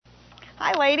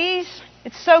Hi, ladies.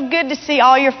 It's so good to see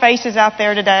all your faces out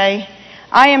there today.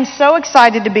 I am so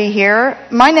excited to be here.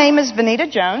 My name is Venita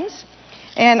Jones,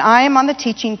 and I am on the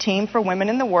teaching team for Women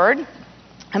in the Word.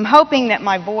 I'm hoping that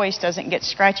my voice doesn't get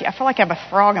scratchy. I feel like I have a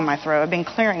frog in my throat. I've been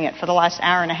clearing it for the last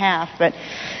hour and a half. But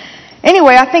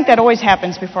anyway, I think that always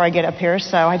happens before I get up here,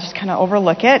 so I just kind of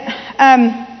overlook it.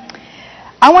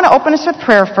 I want to open us with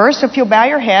prayer first, so if you'll bow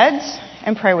your heads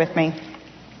and pray with me.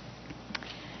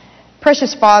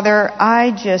 Precious Father, I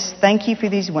just thank you for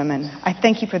these women. I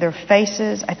thank you for their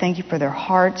faces. I thank you for their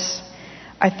hearts.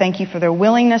 I thank you for their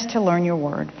willingness to learn your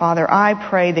word. Father, I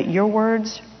pray that your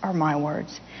words are my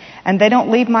words. And they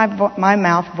don't leave my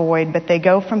mouth void, but they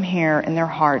go from here in their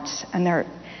hearts and they're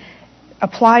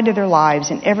applied to their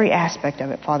lives in every aspect of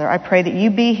it, Father. I pray that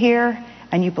you be here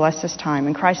and you bless this time.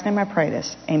 In Christ's name I pray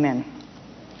this. Amen.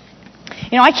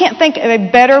 You know, I can't think of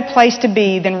a better place to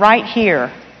be than right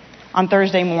here on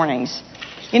Thursday mornings.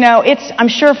 You know, I'm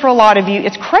sure for a lot of you,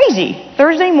 it's crazy.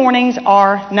 Thursday mornings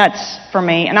are nuts for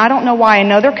me, and I don't know why. I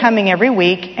know they're coming every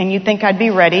week, and you'd think I'd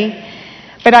be ready.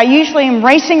 But I usually am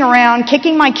racing around,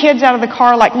 kicking my kids out of the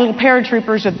car like little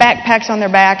paratroopers with backpacks on their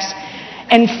backs,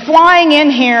 and flying in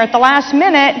here at the last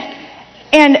minute.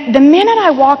 And the minute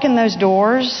I walk in those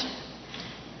doors,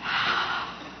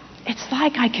 it's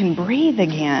like I can breathe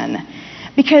again.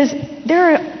 Because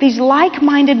there are these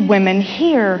like-minded women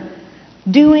here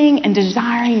doing and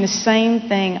desiring the same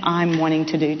thing I'm wanting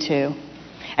to do too.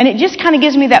 And it just kind of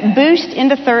gives me that boost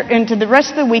into the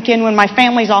rest of the weekend when my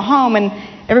family's all home and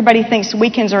everybody thinks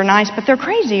weekends are nice, but they're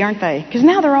crazy, aren't they? Because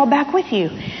now they're all back with you.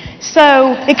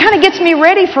 So it kind of gets me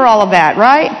ready for all of that,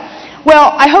 right?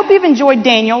 Well, I hope you've enjoyed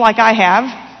Daniel like I have.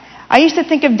 I used to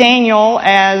think of Daniel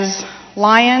as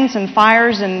lions and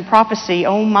fires and prophecy.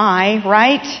 Oh my,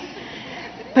 right?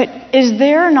 But is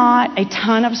there not a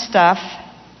ton of stuff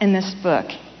in this book?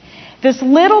 This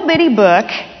little bitty book,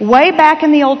 way back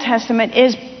in the Old Testament,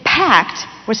 is packed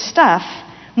with stuff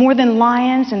more than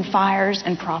lions and fires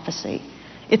and prophecy.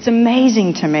 It's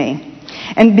amazing to me.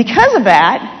 And because of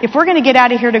that, if we're going to get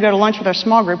out of here to go to lunch with our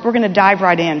small group, we're going to dive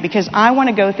right in because I want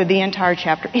to go through the entire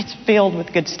chapter. It's filled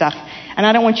with good stuff. And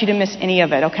I don't want you to miss any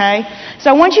of it, okay? So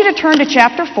I want you to turn to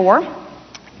chapter 4.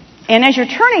 And as you're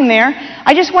turning there,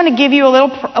 I just want to give you a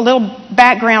little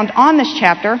background on this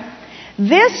chapter.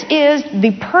 This is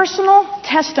the personal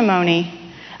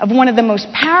testimony of one of the most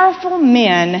powerful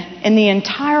men in the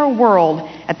entire world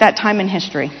at that time in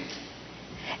history.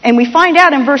 And we find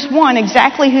out in verse 1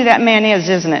 exactly who that man is,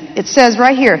 isn't it? It says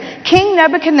right here, King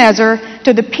Nebuchadnezzar,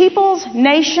 to the peoples,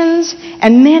 nations,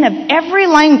 and men of every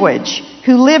language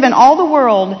who live in all the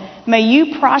world, may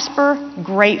you prosper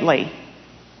greatly.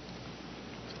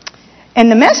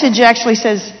 And the message actually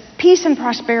says, peace and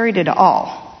prosperity to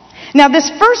all. Now this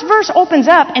first verse opens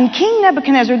up, and King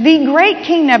Nebuchadnezzar, the great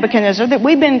King Nebuchadnezzar that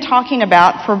we've been talking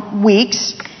about for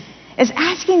weeks, is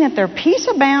asking that their peace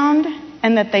abound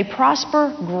and that they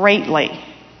prosper greatly.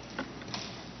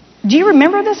 Do you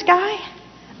remember this guy?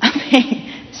 I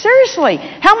mean, seriously,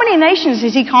 how many nations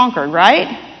has he conquered,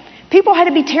 right? People had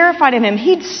to be terrified of him.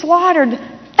 He'd slaughtered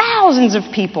thousands of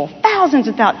people, thousands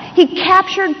of thousands. He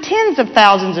captured tens of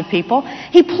thousands of people.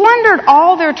 He plundered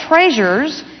all their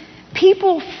treasures.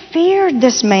 People feared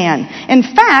this man. In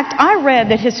fact, I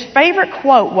read that his favorite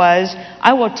quote was,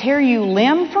 I will tear you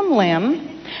limb from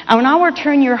limb, and I will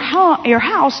turn your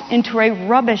house into a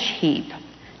rubbish heap.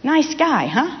 Nice guy,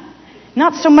 huh?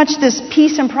 Not so much this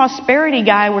peace and prosperity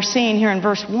guy we're seeing here in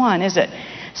verse 1, is it?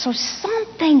 So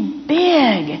something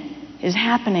big is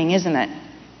happening, isn't it?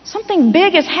 Something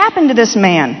big has happened to this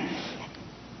man.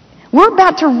 We're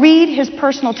about to read his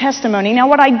personal testimony. Now,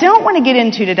 what I don't want to get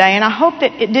into today, and I hope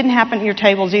that it didn't happen at your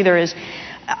tables either, is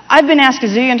I've been asked a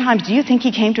zillion times, do you think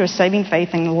he came to a saving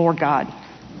faith in the Lord God?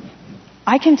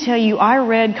 I can tell you, I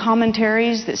read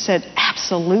commentaries that said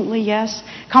absolutely yes,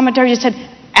 commentaries that said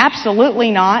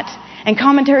absolutely not, and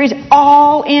commentaries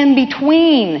all in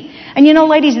between. And you know,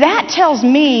 ladies, that tells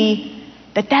me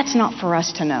that that's not for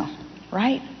us to know,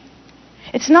 right?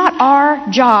 It's not our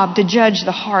job to judge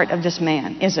the heart of this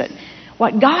man, is it?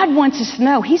 What God wants us to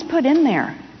know, He's put in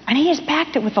there. And He has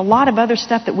packed it with a lot of other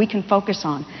stuff that we can focus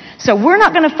on. So we're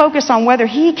not going to focus on whether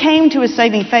he came to a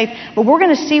saving faith, but we're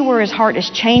going to see where his heart is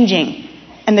changing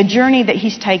and the journey that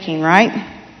he's taking, right?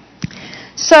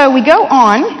 So we go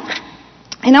on,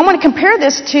 and I want to compare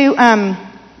this to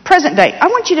present day. I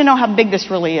want you to know how big this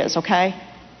really is, okay?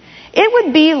 It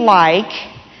would be like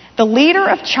the leader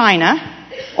of China,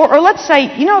 or let's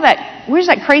say, you know that, where's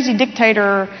that crazy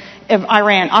dictator of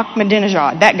Iran,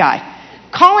 Ahmadinejad, that guy,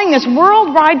 calling this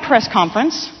worldwide press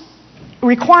conference,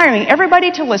 requiring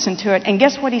everybody to listen to it, and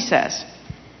guess what he says?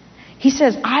 He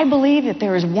says, I believe that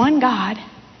there is one God,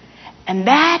 and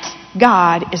that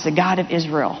God is the God of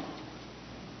Israel.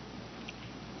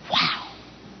 Wow.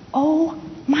 Oh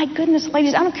my goodness,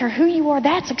 ladies, I don't care who you are,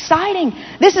 that's exciting.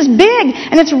 This is big,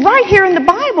 and it's right here in the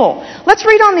Bible. Let's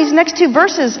read on these next 2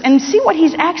 verses and see what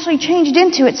he's actually changed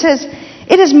into. It says,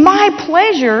 it is my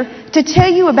pleasure to tell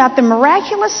you about the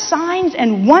miraculous signs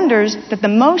and wonders that the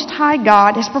Most High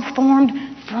God has performed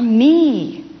for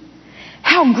me.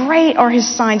 How great are His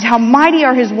signs, how mighty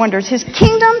are His wonders. His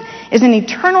kingdom is an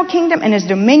eternal kingdom, and His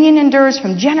dominion endures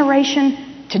from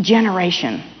generation to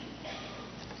generation.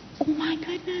 Oh my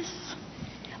goodness.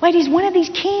 Ladies, one of these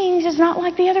kings is not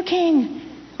like the other king,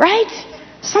 right?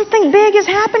 Something big is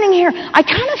happening here. I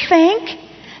kind of think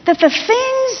that the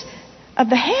things of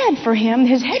the head for him,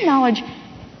 his head knowledge,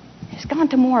 has gone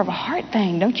to more of a heart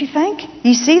thing, don't you think?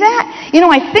 You see that?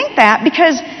 I think that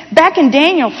because back in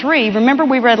Daniel 3, remember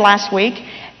we read last week,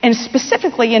 and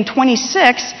specifically in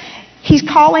 26, he's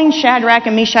calling Shadrach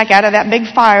and Meshach out of that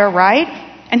big fire, right?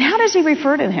 And how does he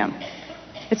refer to him?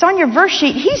 It's on your verse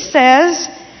sheet. He says,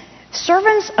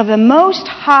 servants of the Most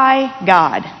High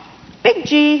God. Big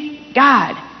G,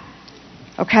 God.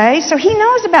 Okay, so he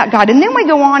knows about God. And then we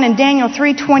go on in Daniel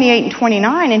 3:28 and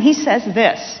 29, and he says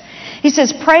this. He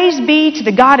says, praise be to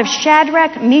the God of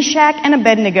Shadrach, Meshach, and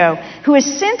Abednego, who has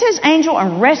sent His angel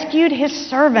and rescued His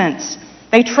servants.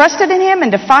 They trusted in Him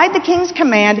and defied the king's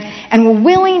command and were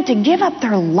willing to give up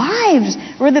their lives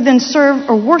rather than serve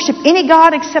or worship any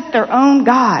god except their own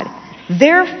God.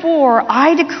 Therefore,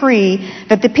 I decree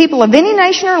that the people of any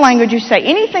nation or language who say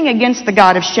anything against the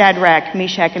God of Shadrach,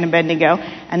 Meshach, and Abednego,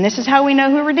 and this is how we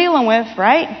know who we're dealing with,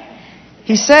 right?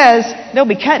 He says they'll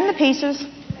be cut into pieces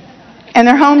and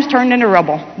their homes turned into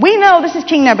rubble. We know this is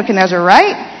King Nebuchadnezzar,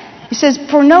 right? He says,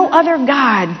 for no other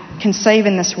God can save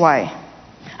in this way.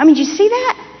 I mean, do you see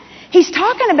that? He's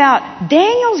talking about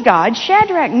Daniel's God,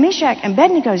 Shadrach, Meshach, and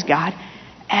Abednego's God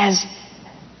as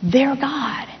their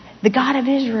God, the God of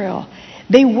Israel.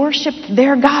 They worshiped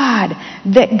their God.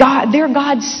 Their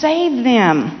God saved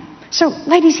them. So,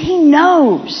 ladies, He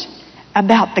knows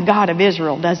about the God of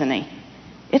Israel, doesn't He?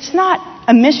 It's not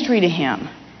a mystery to Him.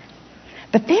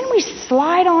 But then we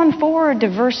slide on forward to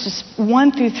verses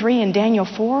 1 through 3 in Daniel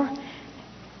 4,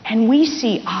 and we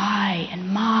see I and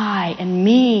my and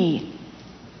me.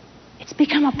 It's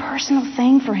become a personal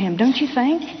thing for Him, don't you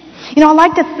think? I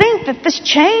like to think that this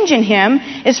change in him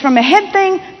is from a head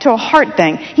thing to a heart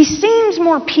thing. He seems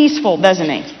more peaceful, doesn't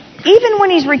he? Even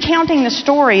when he's recounting the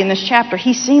story in this chapter,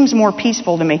 he seems more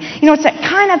peaceful to me. It's that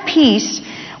kind of peace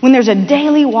when there's a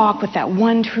daily walk with that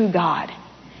one true God.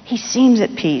 He seems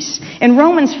at peace. In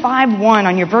Romans 5:1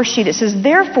 on your verse sheet, it says,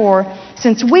 therefore,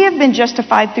 since we have been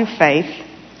justified through faith,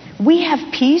 we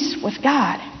have peace with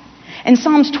God. And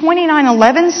Psalms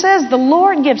 29:11 says, the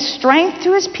Lord gives strength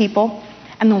to His people,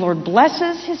 and the Lord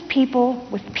blesses His people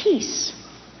with peace.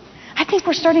 I think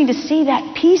we're starting to see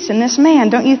that peace in this man,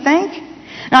 don't you think?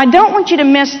 Now, I don't want you to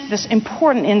miss this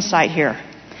important insight here.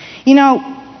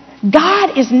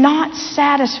 God is not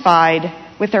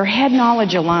satisfied with our head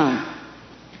knowledge alone.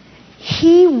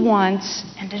 He wants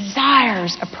and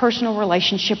desires a personal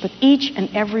relationship with each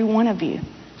and every one of you.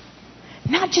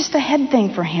 Not just a head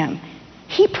thing for Him.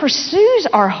 He pursues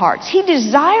our hearts. He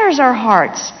desires our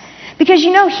hearts. Because,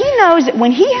 He knows that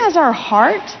when He has our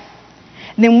heart,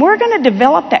 then we're going to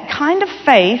develop that kind of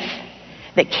faith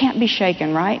that can't be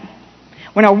shaken, right?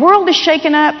 When our world is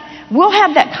shaken up, we'll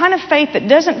have that kind of faith that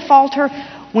doesn't falter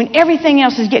when everything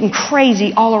else is getting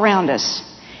crazy all around us.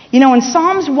 In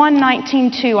Psalms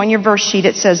 119:2 on your verse sheet,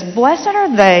 it says, blessed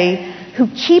are they who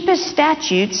keep His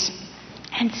statutes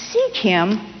and seek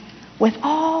Him with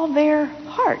all their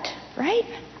heart, right?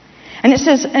 And it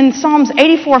says in Psalms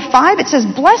 84:5, it says,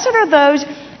 blessed are those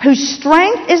whose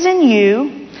strength is in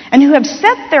You and who have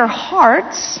set their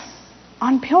hearts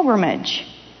on pilgrimage.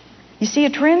 You see a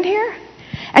trend here?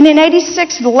 And in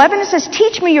 86:11, it says,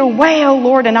 teach me Your way, O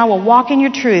Lord, and I will walk in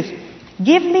Your truth.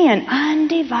 Give me an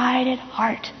undivided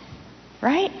heart.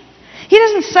 Right? He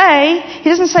doesn't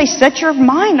say, set your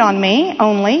mind on me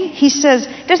only. He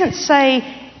doesn't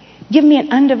say, give me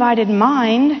an undivided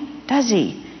mind, does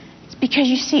He? It's because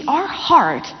you see, our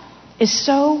heart is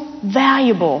so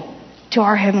valuable to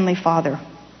our Heavenly Father.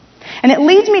 And it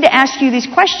leads me to ask you these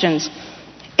questions.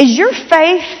 Is your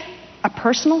faith a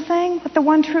personal thing with the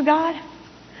one true God?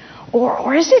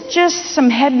 Or is it just some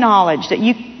head knowledge that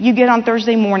you get on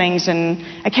Thursday mornings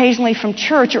and occasionally from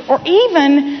church, or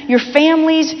even your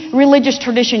family's religious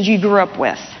traditions you grew up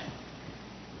with?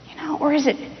 Or is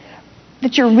it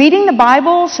that you're reading the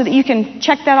Bible so that you can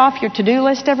check that off your to-do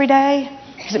list every day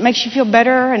because it makes you feel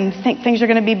better and think things are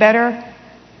going to be better?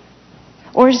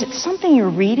 Or is it something you're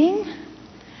reading?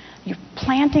 You're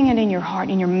planting it in your heart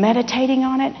and you're meditating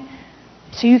on it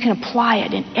so you can apply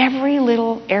it in every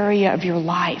little area of your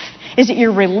life. Is it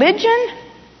your religion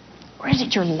or is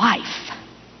it your life?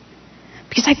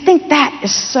 Because I think that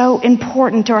is so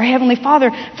important to our Heavenly Father.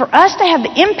 For us to have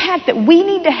the impact that we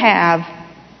need to have,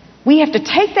 we have to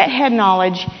take that head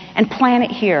knowledge and plant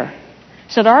it here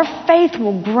so that our faith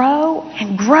will grow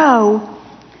and grow,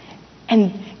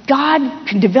 and God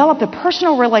can develop a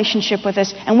personal relationship with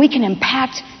us, and we can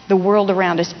impact the world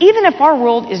around us, even if our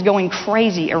world is going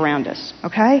crazy around us.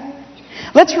 Okay?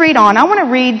 Let's read on. I want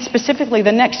to read specifically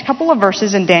the next couple of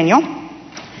verses in Daniel.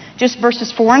 Just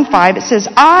verses 4 and 5. It says,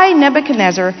 I,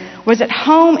 Nebuchadnezzar, was at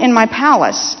home in my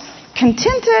palace,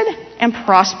 contented and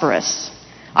prosperous.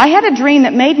 I had a dream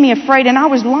that made me afraid, and I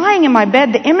was lying in my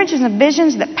bed. The images and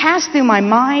visions that passed through my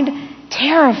mind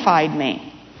terrified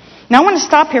me. Now I want to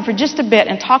stop here for just a bit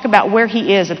and talk about where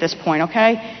he is at this point,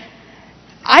 okay?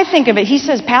 I think of it, he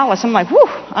says palace. I'm like, whew,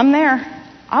 I'm there.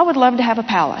 I would love to have a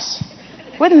palace.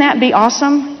 Wouldn't that be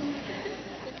awesome?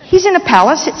 He's in a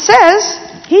palace. It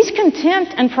says he's content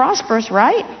and prosperous,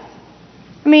 right?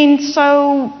 I mean, so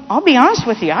I'll be honest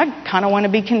with you. I kind of want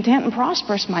to be content and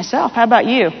prosperous myself. How about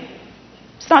you?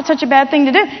 It's not such a bad thing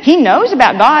to do. He knows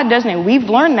about God, doesn't he? We've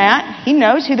learned that. He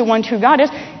knows who the one true God is.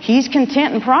 He's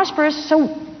content and prosperous.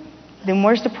 So then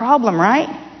where's the problem, right?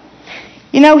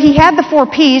 You know, he had the 4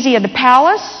 P's. He had the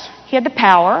palace, he had the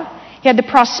power, he had the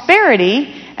prosperity,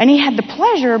 and he had the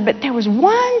pleasure, but there was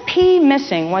one P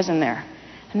missing, wasn't there?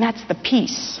 And that's the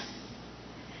peace.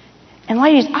 And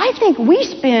ladies, I think we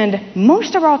spend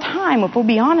most of our time, if we'll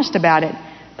be honest about it,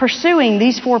 pursuing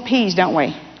these 4 P's, don't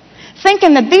we?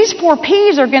 Thinking that these 4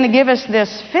 P's are going to give us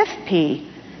this 5th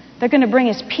P. They're going to bring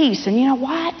us peace. And you know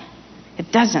what?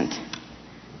 It doesn't.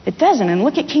 It doesn't. And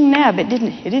look at King Neb. It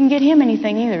didn't get him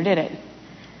anything either, did it?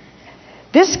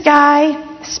 This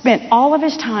guy spent all of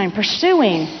his time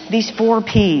pursuing these 4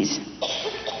 P's.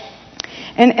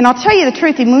 And I'll tell you the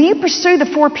truth. When you pursue the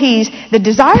 4 P's, the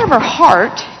desire of our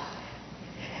heart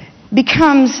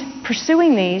becomes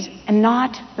pursuing these and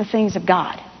not the things of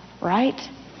God, right?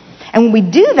 And when we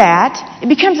do that, it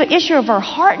becomes an issue of our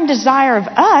heart and desire of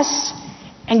us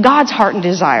and God's heart and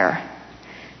desire.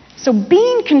 So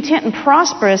being content and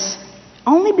prosperous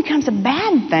only becomes a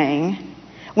bad thing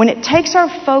when it takes our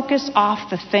focus off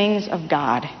the things of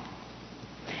God.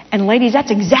 And ladies,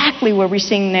 that's exactly where we're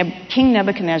seeing King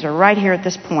Nebuchadnezzar right here at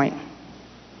this point.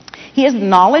 He has the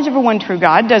knowledge of a one true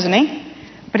God, doesn't he?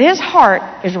 But his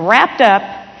heart is wrapped up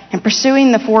in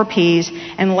pursuing the 4 P's.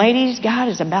 And ladies, God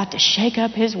is about to shake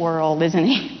up his world, isn't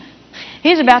he?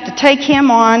 He's about to take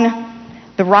him on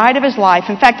the ride of his life.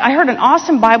 In fact, I heard an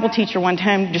awesome Bible teacher one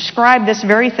time describe this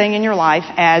very thing in your life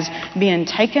as being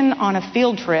taken on a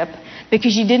field trip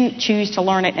because you didn't choose to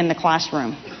learn it in the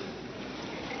classroom.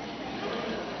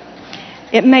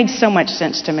 It made so much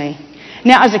sense to me.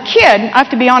 Now, as a kid, I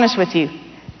have to be honest with you,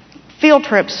 field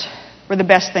trips were the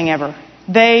best thing ever.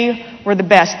 They were the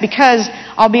best because,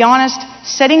 I'll be honest,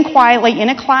 sitting quietly in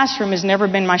a classroom has never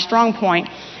been my strong point.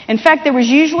 In fact, there was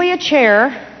usually a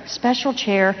chair, special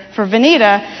chair, for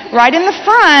Venita right in the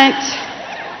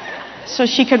front so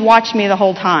she could watch me the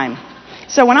whole time.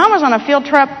 So when I was on a field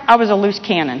trip, I was a loose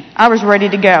cannon. I was ready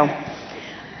to go.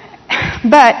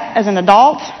 But as an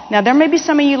adult, now there may be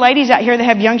some of you ladies out here that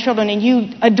have young children and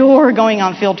you adore going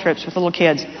on field trips with little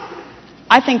kids.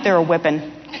 I think they're a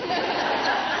whipping.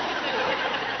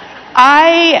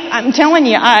 I'm telling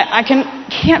you, I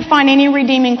can't find any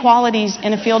redeeming qualities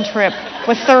in a field trip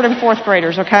with 3rd and 4th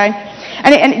graders, okay?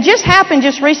 And it just happened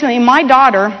just recently. My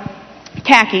daughter,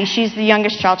 Khaki, she's the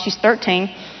youngest child, she's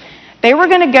 13. They were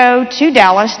going to go to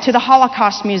Dallas to the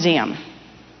Holocaust Museum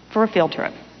for a field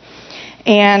trip.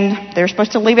 And they're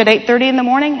supposed to leave at 8:30 in the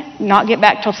morning, not get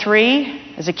back till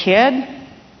 3 as a kid.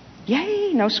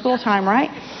 Yay, no school time,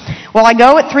 right? Well, I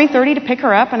go at 3:30 to pick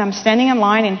her up, and I'm standing in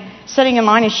line and sitting in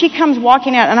line, and she comes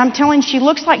walking out, and I'm telling you, she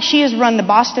looks like she has run the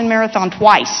Boston Marathon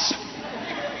twice.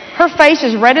 Her face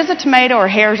is red as a tomato, her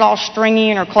hair's all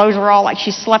stringy, and her clothes are all like she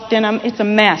slept in them. It's a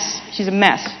mess. She's a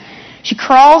mess. She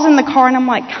crawls in the car, and I'm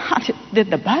like, God,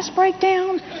 did the bus break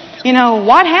down? You know,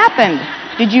 what happened?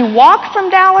 Did you walk from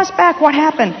Dallas back? What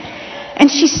happened? And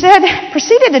she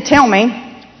proceeded to tell me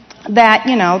that,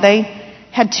 they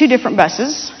had 2 different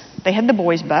buses. They had the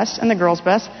boys' bus and the girls'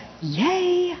 bus.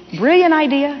 Yay! Brilliant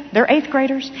idea. They're 8th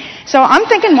graders. So I'm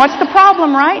thinking, what's the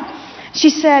problem, right? She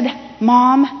said,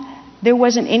 Mom, there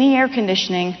wasn't any air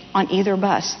conditioning on either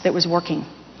bus that was working.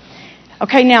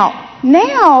 Okay,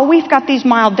 now we've got these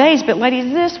mild days, but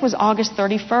ladies, this was August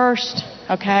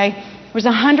 31st, okay? It was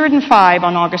 105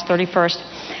 on August 31st.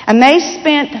 And they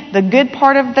spent the good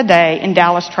part of the day in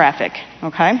Dallas traffic,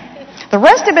 okay? The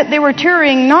rest of it, they were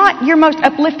touring not your most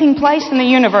uplifting place in the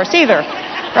universe either,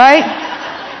 right?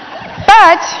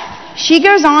 But she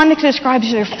goes on to describe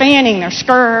they're fanning their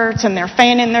skirts and they're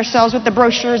fanning themselves with the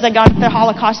brochures they got at the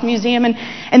Holocaust Museum,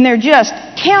 and they're just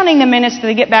counting the minutes till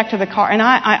they get back to the car. And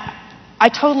I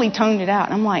totally toned it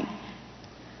out. I'm like,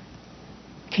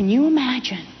 can you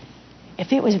imagine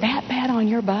if it was that bad on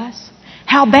your bus?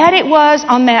 How bad it was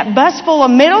on that bus full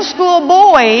of middle school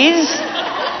boys.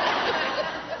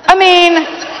 I mean,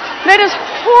 that is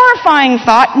horrifying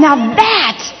thought. Now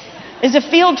that is a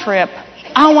field trip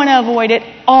I want to avoid at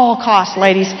all costs,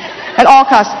 ladies. At all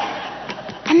costs.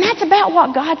 And that's about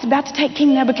what God's about to take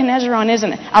King Nebuchadnezzar on,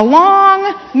 isn't it? A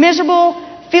long, miserable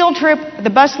field trip with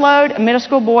a busload of middle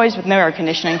school boys with no air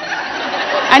conditioning.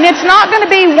 And it's not going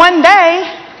to be one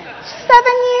day. 7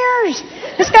 years.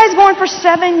 This guy's going for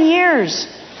 7 years.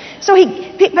 So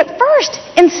but first,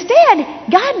 instead,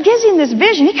 God gives him this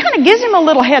vision. He kind of gives him a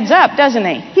little heads up, doesn't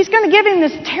he? He's going to give him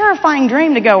this terrifying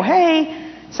dream to go,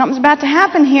 hey, something's about to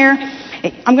happen here.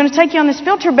 I'm going to take you on this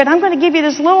field trip, but I'm going to give you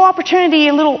this little opportunity,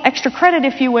 a little extra credit,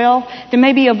 if you will, to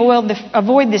maybe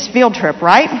avoid this field trip,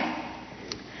 right?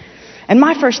 And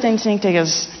my first instinct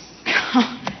is,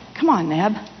 come on,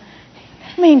 Neb.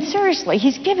 I mean, seriously,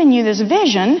 he's given you this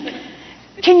vision.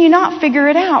 Can you not figure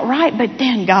it out, right? But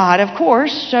then God, of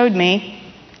course, showed me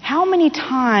how many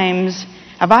times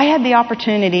have I had the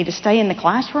opportunity to stay in the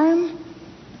classroom?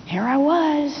 Here I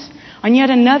was on yet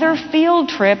another field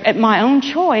trip at my own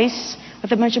choice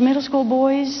with a bunch of middle school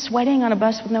boys sweating on a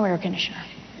bus with no air conditioner.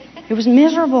 It was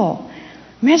miserable.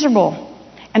 Miserable.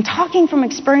 And talking from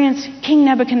experience, King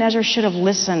Nebuchadnezzar should have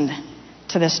listened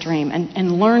to this dream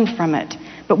and learned from it.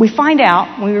 But we find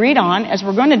out, when we read on, as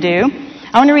we're going to do,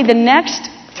 I want to read the next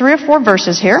 3 or 4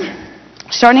 verses here.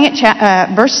 Starting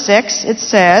at verse 6, it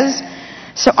says,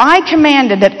 So I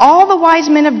commanded that all the wise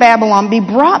men of Babylon be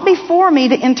brought before me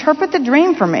to interpret the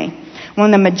dream for me.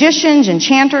 When the magicians,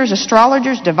 enchanters,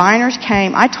 astrologers, diviners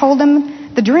came, I told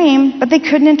them the dream, but they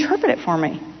couldn't interpret it for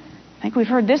me. I think we've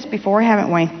heard this before,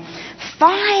 haven't we?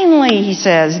 Finally, he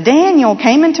says, Daniel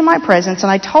came into my presence,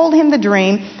 and I told him the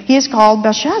dream. He is called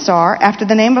Belshazzar, after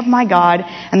the name of my God,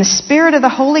 and the spirit of the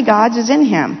holy gods is in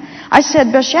him. I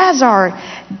said,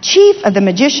 Belshazzar, chief of the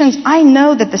magicians, I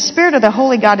know that the spirit of the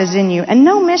holy God is in you, and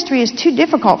no mystery is too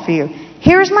difficult for you.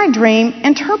 Here is my dream.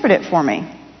 Interpret it for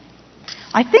me.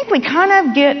 I think we kind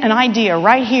of get an idea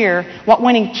right here what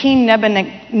one of King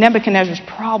Nebuchadnezzar's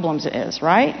problems is,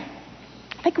 right?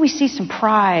 I think we see some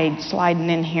pride sliding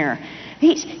in here.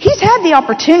 He's had the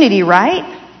opportunity, right,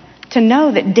 to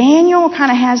know that Daniel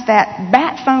kind of has that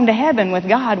bat phone to heaven with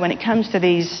God when it comes to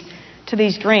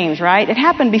these dreams, right? It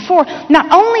happened before.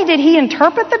 Not only did he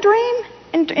interpret the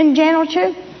dream in Daniel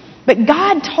 2, but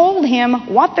God told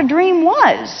him what the dream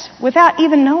was without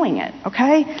even knowing it,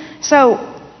 okay?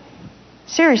 So,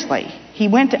 seriously, he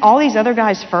went to all these other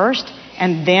guys first,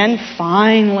 and then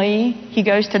finally he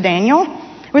goes to Daniel.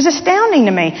 It was astounding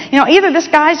to me. You know, either this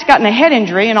guy's gotten a head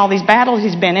injury in all these battles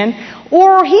he's been in,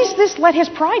 or he's just let his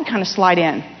pride kind of slide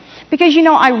in. Because, you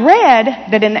know, I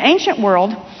read that in the ancient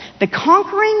world, the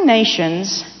conquering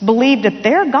nations believed that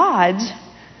their gods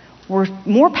were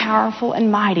more powerful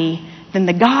and mighty than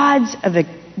the gods of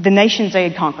the nations they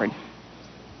had conquered.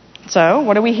 So,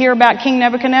 what do we hear about King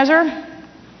Nebuchadnezzar?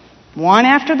 One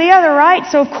after the other, right?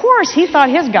 So, of course, he thought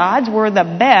his gods were the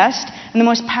best and the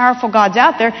most powerful gods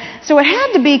out there. So it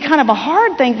had to be kind of a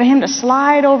hard thing for him to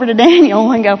slide over to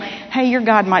Daniel and go, hey, your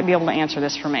God might be able to answer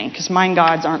this for me because mine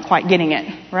gods aren't quite getting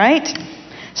it, right?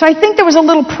 So I think there was a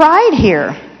little pride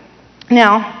here.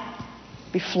 Now,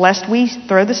 lest we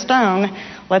throw the stone,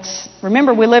 let's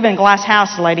remember we live in a glass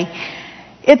house, lady.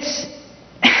 It's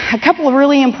a couple of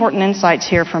really important insights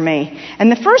here for me. And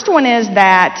the first one is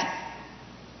that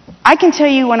I can tell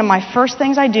you one of my first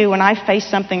things I do when I face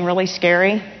something really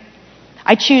scary,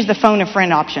 I choose the phone a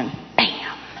friend option.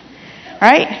 Bam!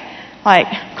 Right?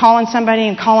 Like calling somebody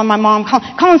and calling my mom,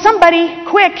 calling somebody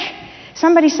quick.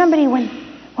 Somebody,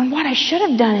 when what I should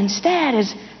have done instead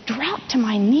is dropped to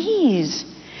my knees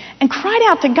and cried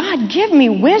out to God, give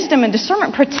me wisdom and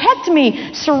discernment, protect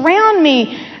me, surround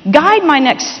me, guide my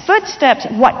next footsteps,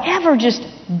 whatever, just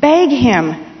beg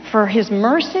Him for His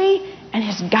mercy and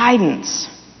His guidance.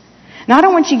 Now, I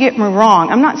don't want you to get me wrong.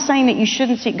 I'm not saying that you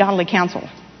shouldn't seek godly counsel.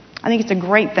 I think it's a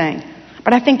great thing.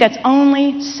 But I think that's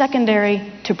only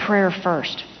secondary to prayer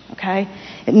first. Okay?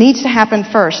 It needs to happen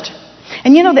first.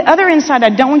 And you know, the other insight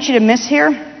I don't want you to miss here,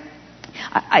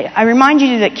 I remind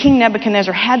you that King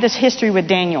Nebuchadnezzar had this history with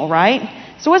Daniel, right?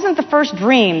 So it wasn't the first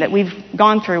dream that we've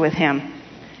gone through with him.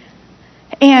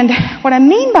 And what I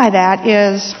mean by that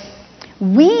is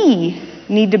we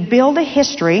need to build a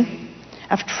history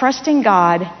of trusting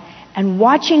God and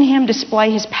watching Him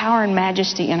display His power and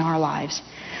majesty in our lives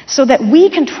so that we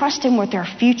can trust Him with our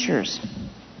futures.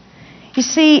 You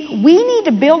see, we need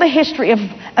to build a history of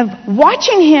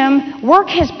watching Him work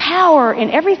His power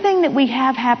in everything that we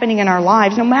have happening in our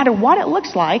lives, no matter what it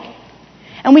looks like.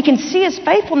 And we can see His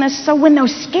faithfulness, so when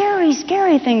those scary,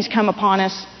 scary things come upon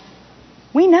us,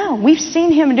 we know. We've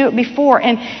seen Him do it before.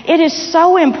 And it is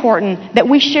so important that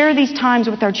we share these times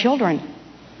with our children.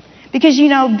 Because, we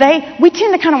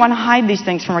tend to kind of want to hide these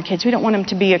things from our kids. We don't want them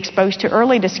to be exposed too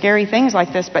early to scary things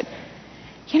like this. But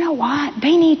you know what?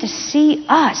 They need to see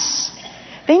us.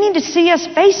 They need to see us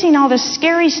facing all this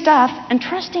scary stuff and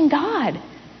trusting God.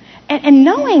 And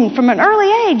knowing from an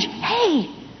early age,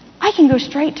 hey, I can go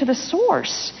straight to the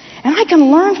source. And I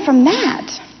can learn from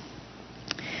that.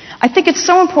 I think it's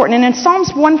so important. And in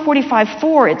Psalms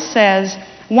 145:4, it says,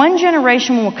 one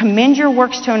generation will commend your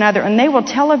works to another, and they will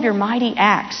tell of your mighty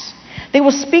acts. They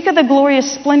will speak of the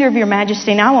glorious splendor of your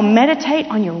majesty, and I will meditate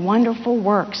on your wonderful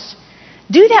works.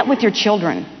 Do that with your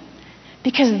children,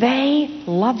 because they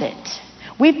love it.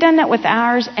 We've done that with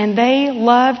ours, and they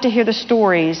love to hear the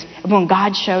stories of when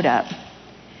God showed up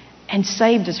and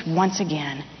saved us once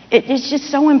again. It's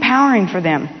just so empowering for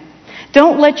them.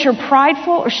 Don't let your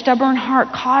prideful or stubborn heart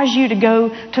cause you to go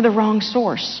to the wrong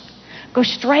source. Go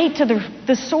straight to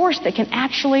the source that can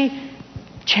actually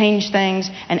change things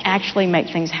and actually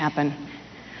make things happen.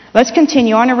 Let's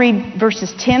continue. I want to read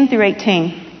verses 10 through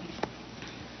 18.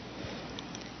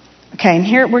 Okay, and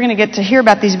here we're going to get to hear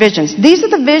about these visions. These are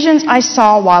the visions I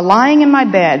saw while lying in my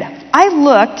bed. I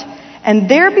looked, and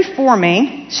there before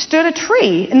me stood a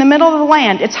tree in the middle of the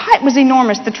land. Its height was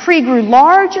enormous. The tree grew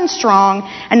large and strong,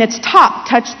 and its top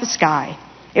touched the sky.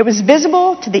 It was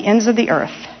visible to the ends of the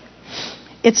earth.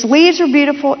 Its leaves were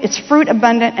beautiful, its fruit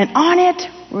abundant, and on it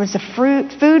was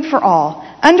food for all.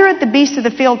 Under it the beasts of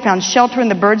the field found shelter,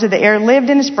 and the birds of the air lived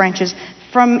in its branches.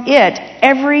 From it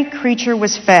every creature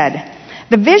was fed.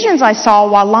 The visions I saw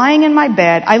while lying in my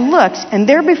bed, I looked, and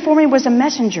there before me was a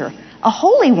messenger, a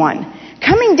holy one,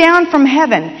 coming down from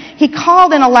heaven. He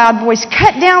called in a loud voice,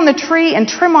 cut down the tree and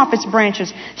trim off its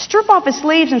branches, strip off its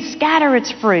leaves and scatter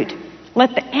its fruit.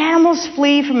 Let the animals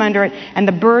flee from under it and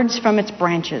the birds from its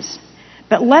branches.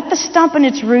 But let the stump and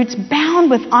its roots, bound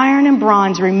with iron and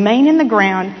bronze, remain in the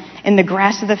ground, in the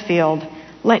grass of the field.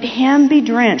 Let him be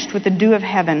drenched with the dew of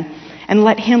heaven, and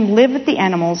let him live with the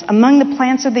animals among the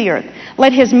plants of the earth.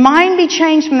 Let his mind be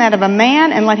changed from that of a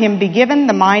man, and let him be given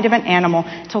the mind of an animal,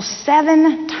 till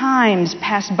 7 times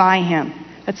pass by him.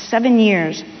 That's 7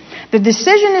 years. The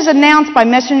decision is announced by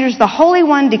messengers. The Holy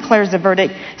One declares the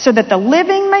verdict, so that the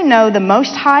living may know the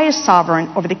Most High is sovereign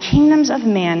over the kingdoms of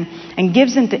men, and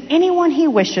gives them to anyone he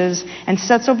wishes, and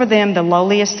sets over them the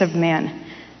lowliest of men.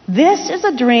 This is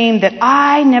a dream that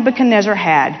I, Nebuchadnezzar,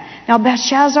 had. Now,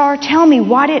 Belshazzar, tell me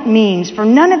what it means, for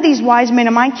none of these wise men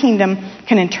of my kingdom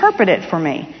can interpret it for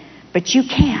me. But you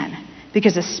can,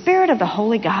 because the Spirit of the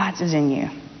holy gods is in you.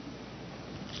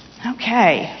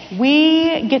 Okay,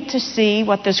 we get to see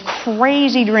what this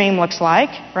crazy dream looks like,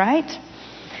 right?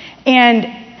 And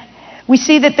we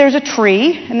see that there's a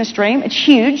tree in this dream. It's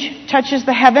huge, touches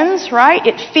the heavens, right?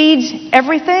 It feeds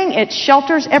everything. It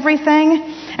shelters everything.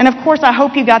 And of course, I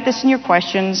hope you got this in your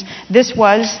questions. This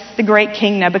was the great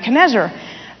King Nebuchadnezzar.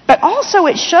 But also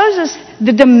it shows us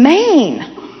the domain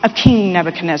of King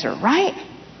Nebuchadnezzar, right?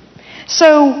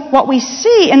 So what we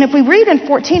see, and if we read in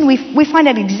 14, we find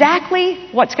out exactly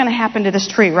what's going to happen to this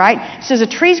tree, right? It says a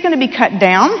tree's going to be cut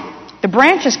down, the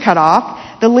branches cut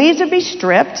off, the leaves would be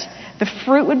stripped, the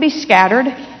fruit would be scattered,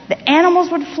 the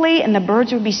animals would flee, and the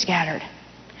birds would be scattered.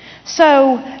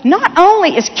 So not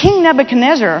only is King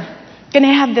Nebuchadnezzar going to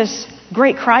have this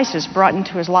great crisis brought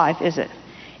into his life, is it?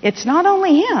 It's not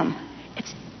only him.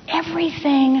 It's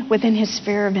everything within his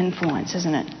sphere of influence,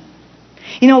 isn't it?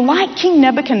 Like King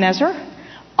Nebuchadnezzar,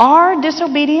 our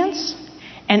disobedience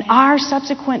and our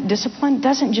subsequent discipline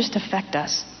doesn't just affect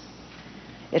us.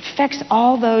 It affects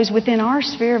all those within our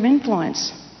sphere of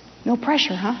influence. No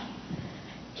pressure, huh?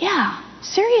 Yeah,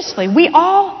 seriously. We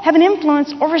all have an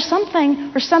influence over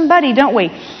something or somebody, don't we?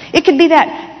 It could be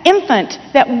that infant,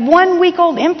 that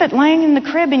 1-week-old infant laying in the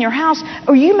crib in your house,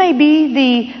 or you may be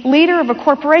the leader of a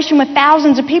corporation with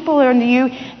thousands of people under you,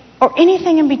 or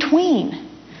anything in between.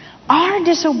 Our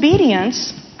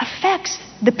disobedience affects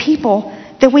the people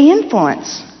that we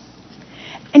influence.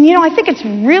 And I think it's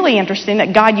really interesting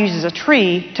that God uses a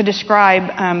tree to describe,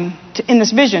 in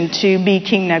this vision, to be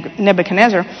King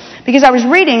Nebuchadnezzar. Because I was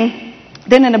reading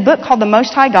then in a book called The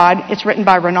Most High God, it's written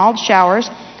by Ronald Showers.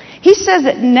 He says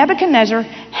that Nebuchadnezzar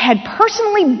had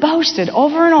personally boasted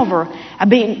over and over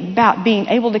about being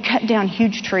able to cut down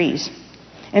huge trees.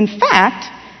 In fact,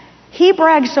 he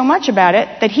bragged so much about it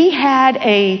that he had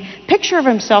a picture of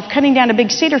himself cutting down a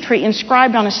big cedar tree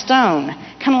inscribed on a stone,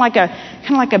 kind of like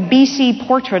a BC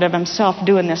portrait of himself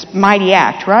doing this mighty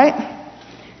act, right?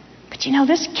 But you know,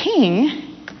 this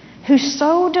king, who's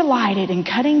so delighted in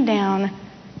cutting down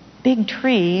big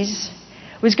trees,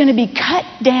 was going to be cut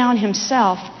down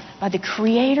himself by the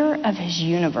creator of his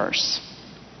universe.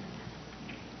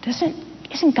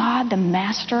 Isn't God the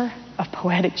master of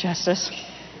poetic justice?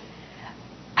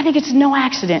 I think it's no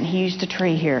accident he used a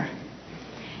tree here.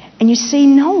 And you see,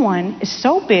 no one is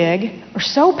so big or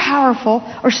so powerful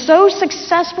or so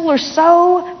successful or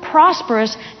so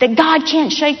prosperous that God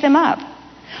can't shake them up.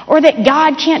 Or that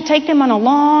God can't take them on a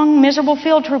long, miserable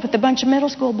field trip with a bunch of middle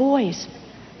school boys.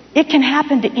 It can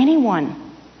happen to anyone.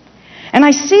 And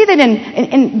I see that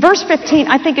in verse 15,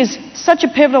 I think is such a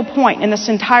pivotal point in this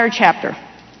entire chapter.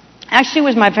 Actually, it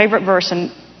was my favorite verse,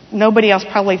 and nobody else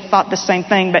probably thought the same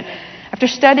thing, but after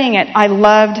studying it, I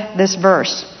loved this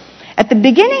verse. At the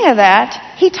beginning of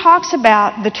that, he talks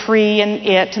about the tree and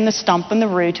it and the stump and the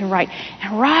root and right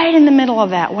in the middle of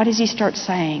that, what does he start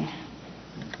saying?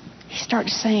 He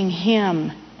starts saying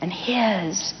him and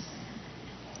his.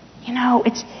 You know,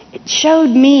 it showed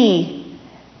me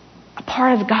a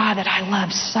part of God that I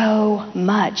love so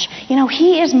much. You know,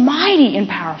 he is mighty and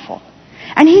powerful.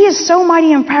 And he is so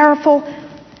mighty and powerful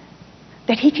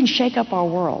that he can shake up our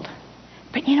world.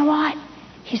 But you know what?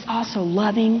 He's also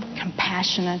loving,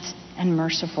 compassionate, and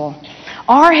merciful.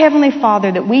 Our Heavenly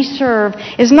Father that we serve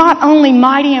is not only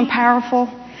mighty and powerful,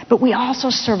 but we also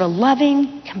serve a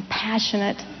loving,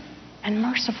 compassionate, and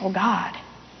merciful God.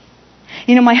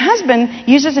 You know, my husband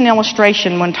uses an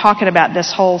illustration when talking about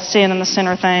this whole sin and the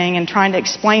sinner thing and trying to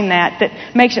explain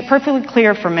that makes it perfectly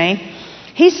clear for me.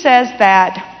 He says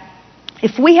that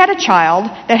if we had a child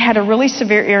that had a really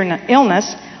severe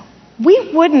illness,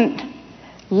 we wouldn't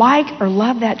like or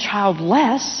love that child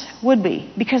less, would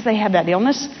we? Because they have that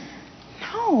illness?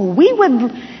 No, we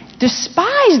would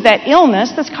despise that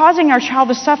illness that's causing our child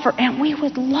to suffer, and we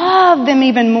would love them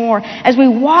even more as we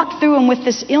walk through them with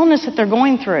this illness that they're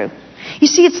going through. You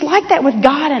see, it's like that with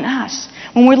God and us.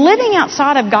 When we're living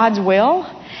outside of God's will,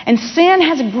 and sin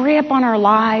has a grip on our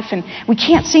life, and we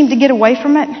can't seem to get away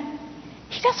from it,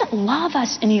 He doesn't love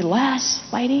us any less,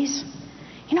 ladies.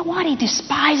 You know what? He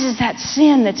despises that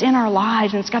sin that's in our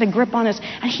lives and it's got a grip on us.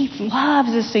 And He loves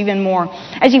us even more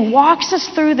as He walks us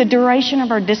through the duration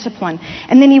of our discipline.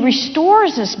 And then He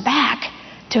restores us back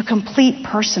to a complete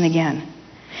person again.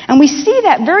 And we see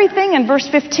that very thing in verse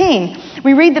 15.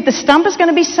 We read that the stump is going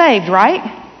to be saved, right?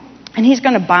 And He's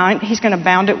going to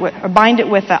bind it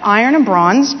with iron and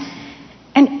bronze.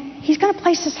 And He's going to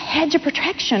place this hedge of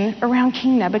protection around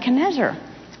King Nebuchadnezzar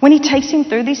when he takes him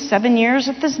through these 7 years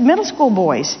with his middle school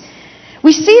boys.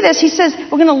 We see this. He says,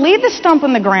 we're going to leave the stump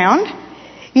in the ground.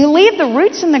 You leave the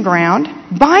roots in the ground.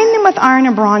 Bind them with iron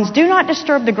and bronze. Do not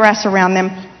disturb the grass around them.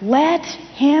 Let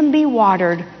him be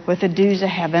watered with the dews of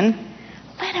heaven.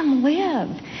 Let him live.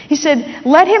 He said,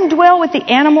 let him dwell with the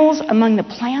animals among the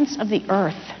plants of the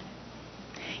earth.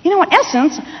 You know, in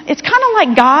essence, it's kind of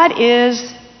like God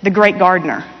is the great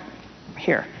gardener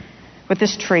here with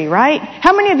this tree, right?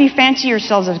 How many of you fancy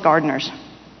yourselves as gardeners?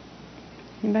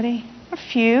 Anybody? A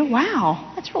few.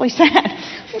 Wow, that's really sad.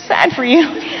 I'm sad for you.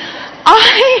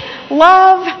 I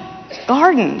love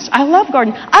gardens. I love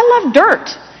gardens. I love dirt.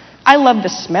 I love the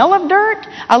smell of dirt.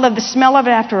 I love the smell of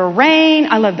it after a rain.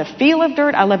 I love the feel of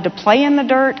dirt. I love to play in the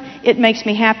dirt. It makes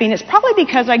me happy. And it's probably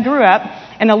because I grew up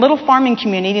in a little farming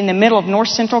community in the middle of north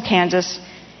central Kansas.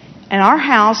 And our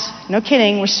house, no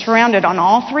kidding, was surrounded on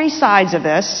all three sides of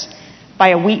this by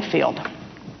a wheat field.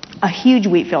 A huge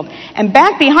wheat field. And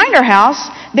back behind our house,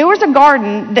 there was a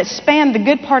garden that spanned the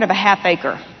good part of a half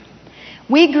acre.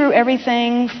 We grew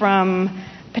everything from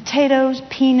potatoes,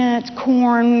 peanuts,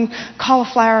 corn,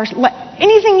 cauliflower,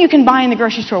 anything you can buy in the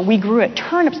grocery store, we grew it.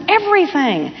 Turnips,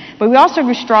 everything. But we also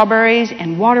grew strawberries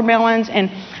and watermelons. And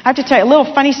I have to tell you a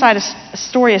little funny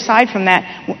story aside from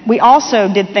that. We also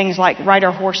did things like ride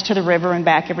our horse to the river and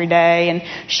back every day and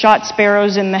shot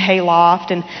sparrows in the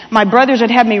hayloft. And my brothers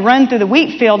would have me run through the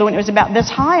wheat field when it was about this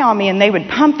high on me, and they would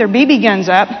pump their BB guns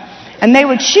up and they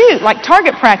would shoot like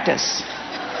target practice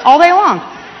all day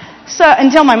long. So,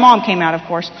 until my mom came out, of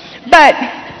course. But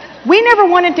we never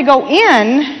wanted to go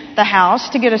in the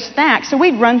house to get a snack, so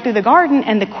we'd run through the garden,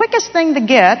 and the quickest thing to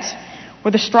get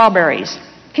were the strawberries.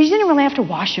 Because you didn't really have to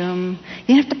wash them.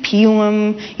 You didn't have to peel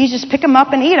them. You just pick them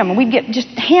up and eat them. And we'd get just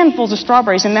handfuls of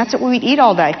strawberries, and that's what we'd eat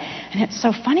all day. And it's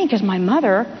so funny because my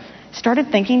mother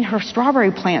started thinking her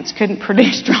strawberry plants couldn't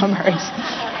produce strawberries.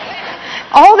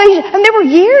 All these, and there were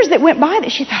years that went by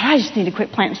that she thought, I just need to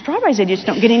quit planting strawberries. They just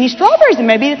don't get any strawberries. And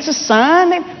maybe it's the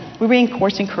sun. We, of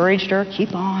course, encouraged her,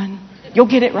 keep on. You'll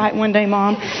get it right one day,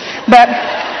 Mom. But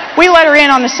we let her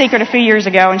in on the secret a few years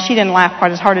ago, and she didn't laugh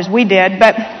quite as hard as we did.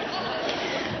 But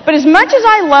as much as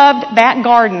I loved that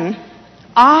garden,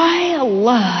 I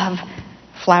love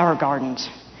flower gardens.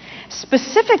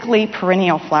 Specifically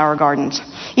perennial flower gardens.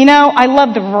 You know, I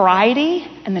love the variety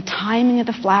and the timing of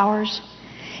the flowers.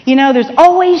 You know, there's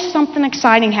always something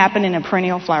exciting happening in a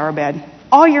perennial flower bed.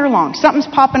 All year long. Something's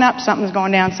popping up, something's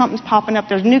going down, something's popping up.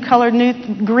 There's new color, new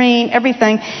green,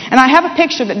 everything. And I have a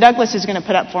picture that Douglas is going to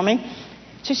put up for me.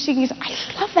 So she goes, I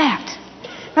love that.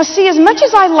 Now see, as much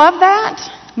as I love that,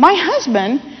 my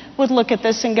husband would look at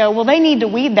this and go, well, they need to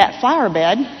weed that flower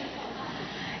bed.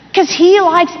 Because he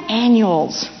likes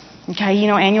annuals. Okay, you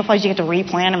know, annual flowers, you get to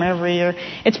replant them every year.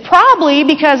 It's probably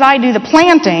because I do the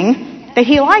planting that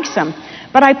he likes them.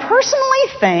 But I personally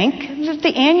think that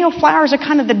the annual flowers are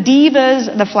kind of the divas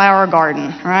of the flower garden,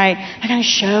 right? They're kind of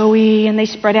showy, and they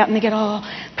spread out, and they get all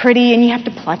pretty, and you have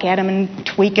to pluck at them and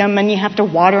tweak them, and you have to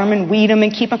water them and weed them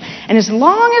and keep them. And as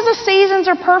long as the seasons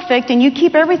are perfect and you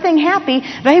keep everything happy,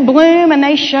 they bloom and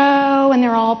they show, and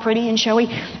they're all pretty and showy.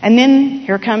 And then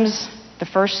here comes the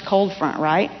first cold front,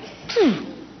 right?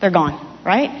 They're gone,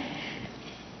 right?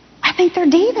 I think they're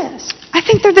divas. I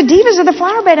think they're the divas of the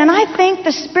flower bed. And I think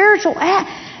the spiritual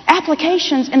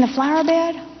applications in the flower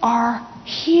bed are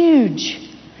huge.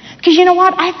 Because you know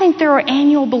what? I think there are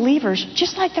annual believers,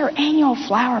 just like there are annual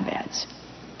flower beds.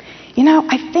 You know,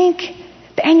 I think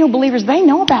the annual believers, they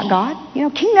know about God. You know,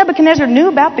 King Nebuchadnezzar knew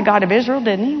about the God of Israel,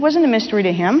 didn't he? It wasn't a mystery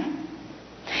to him.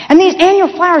 And these annual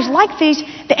flowers, like these,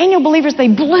 the annual believers, they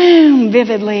bloom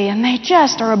vividly, and they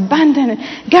just are abundant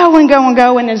and go and go and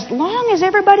go. And as long as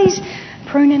everybody's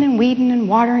pruning and weeding and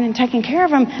watering and taking care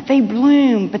of them, they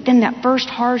bloom. But then that first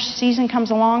harsh season comes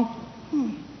along,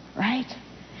 right?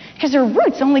 Because their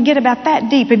roots only get about that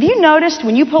deep. Have you noticed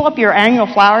when you pull up your annual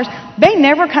flowers, they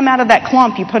never come out of that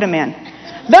clump you put them in.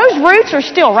 Those roots are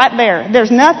still right there.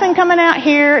 There's nothing coming out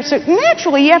here. So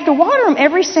naturally, you have to water them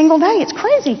every single day. It's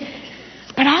crazy.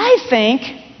 But I think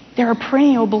there are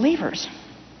perennial believers.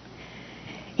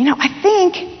 You know, I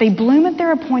think they bloom at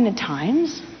their appointed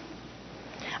times.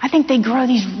 I think they grow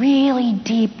these really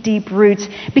deep, deep roots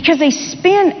because they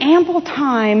spend ample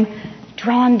time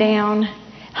drawn down,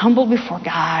 humbled before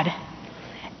God,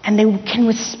 and they can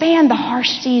withstand the harsh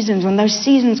seasons when those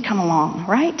seasons come along,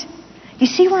 right? You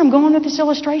see where I'm going with this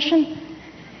illustration?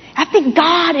 I think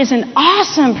God is an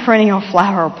awesome perennial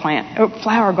flower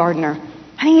gardener.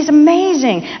 I think He's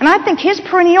amazing. And I think His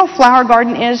perennial flower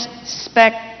garden is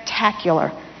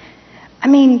spectacular. I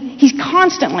mean, He's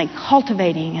constantly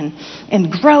cultivating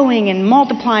and growing and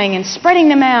multiplying and spreading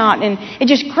them out. And it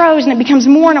just grows and it becomes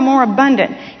more and more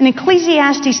abundant. In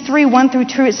Ecclesiastes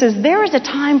 3:1-2, it says, there is a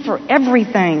time for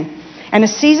everything and a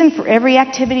season for every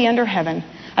activity under heaven.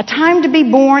 A time to be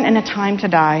born and a time to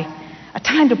die. A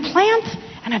time to plant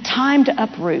and a time to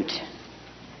uproot.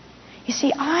 You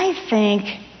see, I think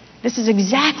this is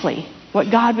exactly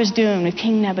what God was doing with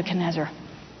King Nebuchadnezzar.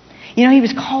 You know, He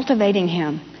was cultivating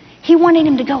him. He wanted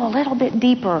him to go a little bit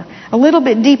deeper.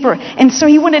 And so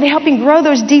He wanted to help him grow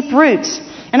those deep roots.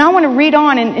 And I want to read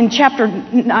on in chapter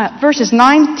verses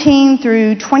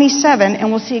 19-27, and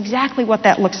we'll see exactly what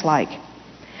that looks like.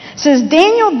 It says,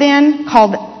 Daniel then,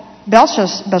 called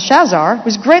Belshazzar,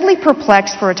 was greatly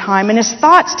perplexed for a time, and his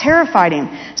thoughts terrified him.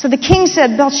 So the king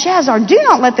said, Belshazzar, do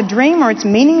not let the dream or its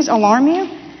meanings alarm you.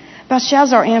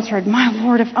 Belshazzar answered, my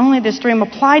lord, if only this dream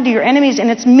applied to your enemies and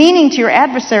its meaning to your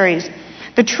adversaries.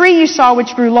 The tree you saw,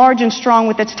 which grew large and strong,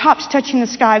 with its tops touching the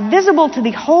sky, visible to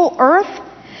the whole earth,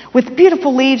 with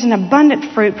beautiful leaves and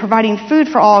abundant fruit, providing food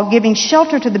for all, giving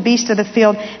shelter to the beasts of the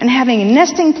field, and having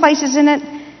nesting places in it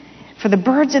for the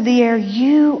birds of the air,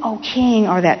 you, O king,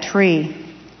 are that tree.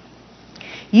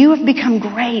 You have become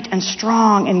great and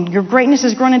strong, and your greatness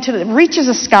has grown until it reaches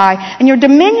the sky, and your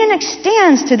dominion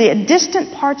extends to the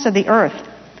distant parts of the earth.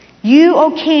 You,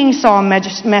 O king, saw a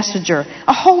messenger,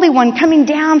 a holy one, coming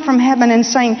down from heaven and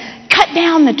saying, cut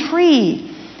down the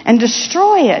tree and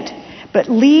destroy it, but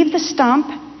leave the stump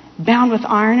bound with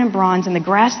iron and bronze in the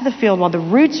grass of the field while the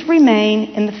roots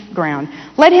remain in the ground.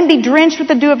 Let him be drenched with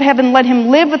the dew of heaven. Let him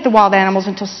live with the wild animals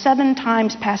until 7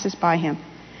 times passes by him.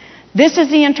 This is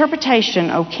the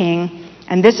interpretation, O king,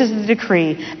 and this is the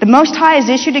decree. The Most High has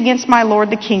issued against my lord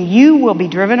the king. You will be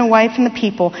driven away from the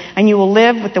people, and you will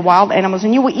live with the wild animals,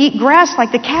 and you will eat grass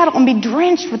like the cattle and be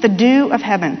drenched with the dew of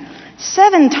heaven.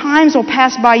 7 times will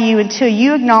pass by you until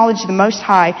you acknowledge the Most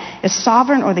High is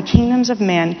sovereign over the kingdoms of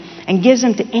men and gives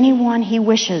them to anyone He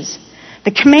wishes.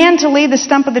 The command to leave the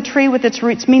stump of the tree with its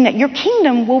roots mean that your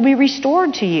kingdom will be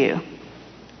restored to you.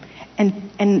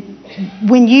 And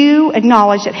when you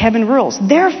acknowledge that heaven rules.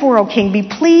 Therefore, O king, be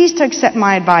pleased to accept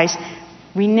my advice.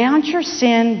 Renounce your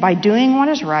sin by doing what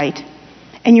is right,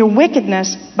 and your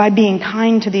wickedness by being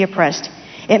kind to the oppressed.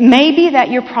 It may be that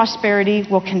your prosperity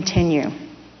will continue.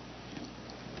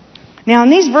 Now, in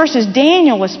these verses,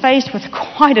 Daniel was faced with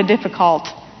quite a difficult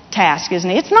task, isn't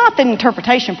he? It's not the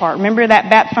interpretation part. Remember that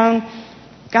bat phone?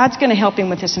 God's going to help him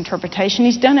with this interpretation.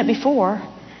 He's done it before.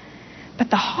 But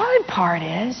the hard part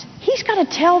is, he's got to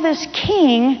tell this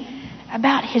king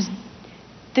about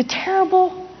the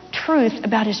terrible truth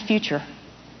about his future.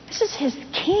 This is his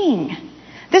king.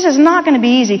 This is not going to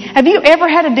be easy. Have you ever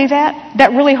had to do that?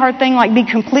 That really hard thing, like be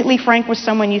completely frank with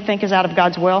someone you think is out of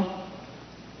God's will?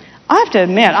 I have to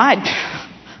admit,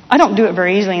 I don't do it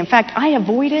very easily. In fact, I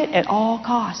avoid it at all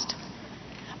cost.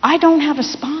 I don't have a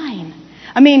spine.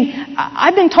 I mean,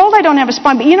 I've been told I don't have a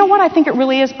spine, but you know what I think it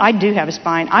really is? I do have a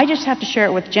spine. I just have to share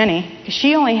it with Jenny, because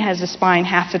she only has a spine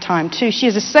half the time, too. She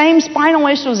has the same spinal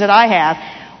issues that I have.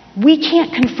 We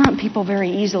can't confront people very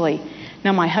easily.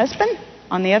 Now, my husband,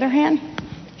 on the other hand,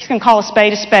 he's going to call a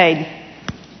spade a spade.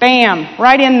 Bam,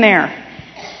 right in there.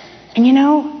 And you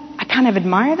know, I kind of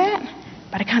admire that,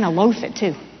 but I kind of loathe it,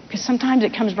 too, because sometimes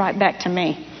it comes right back to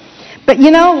me. But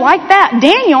you know, like that,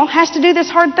 Daniel has to do this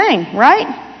hard thing,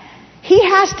 right? He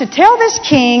has to tell this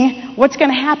king what's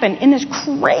going to happen in this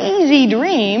crazy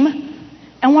dream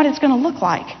and what it's going to look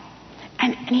like.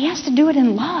 And he has to do it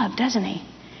in love, doesn't he?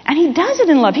 And he does it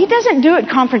in love. He doesn't do it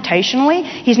confrontationally.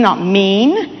 He's not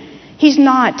mean. He's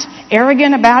not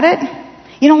arrogant about it.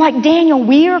 You know, like Daniel,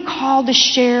 we are called to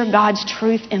share God's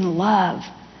truth in love.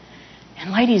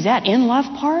 And ladies, that in love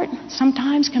part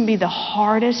sometimes can be the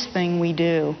hardest thing we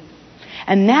do.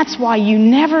 And that's why you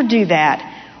never do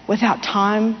that without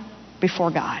time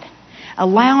before God.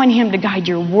 Allowing Him to guide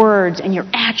your words and your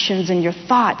actions and your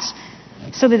thoughts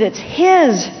so that it's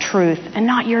His truth and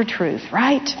not your truth,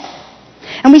 right?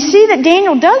 And we see that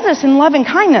Daniel does this in love and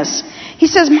kindness. He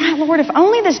says, my Lord, if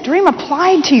only this dream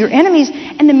applied to your enemies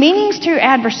and the meanings to your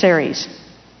adversaries.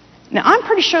 Now, I'm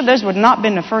pretty sure those would not have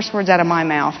been the first words out of my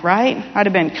mouth, right? I'd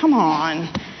have been, come on.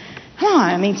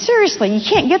 I mean, seriously, you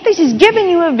can't get this. He's giving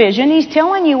you a vision. He's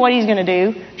telling you what He's going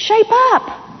to do. Shape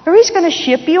up, or He's going to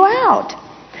ship you out.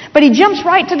 But he jumps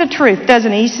right to the truth,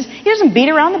 doesn't he? He doesn't beat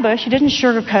around the bush. He doesn't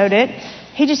sugarcoat it.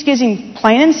 He just gives him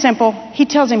plain and simple. He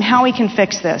tells him how he can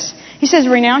fix this. He says,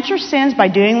 renounce your sins by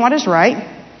doing what is right,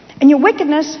 and your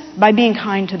wickedness by being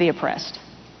kind to the oppressed.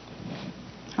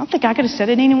 I don't think I could have said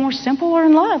it any more simple or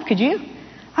in love, could you?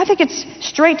 I think it's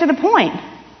straight to the point.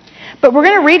 But we're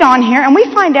going to read on here, and we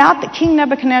find out that King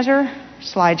Nebuchadnezzar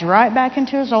slides right back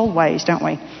into his old ways, don't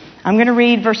we? I'm going to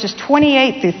read verses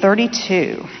 28 through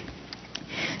 32.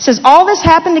 It says, all this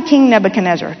happened to King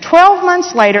Nebuchadnezzar. 12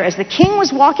 months later, as the king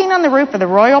was walking on the roof of the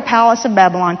royal palace of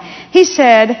Babylon, he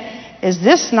said, is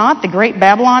this not the great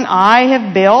Babylon I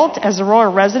have built as a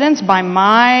royal residence by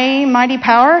my mighty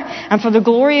power and for the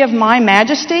glory of my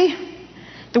majesty?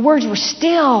 The words were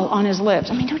still on his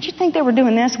lips. I mean, don't you think they were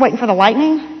doing this, waiting for the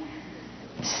lightning?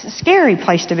 It's a scary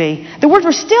place to be. The words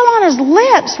were still on his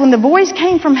lips when the voice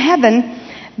came from heaven.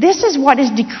 This is what is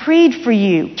decreed for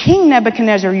you, King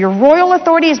Nebuchadnezzar. Your royal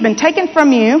authority has been taken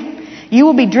from you. You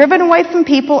will be driven away from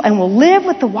people and will live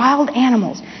with the wild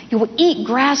animals. You will eat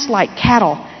grass like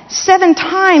cattle. 7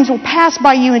 times will pass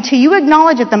by you until you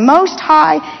acknowledge that the Most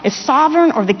High is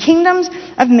sovereign over the kingdoms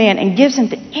of men and gives them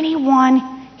to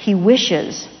anyone He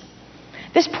wishes.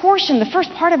 This portion, the first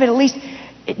part of it at least,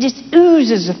 it just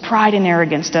oozes with pride and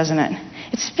arrogance, doesn't it?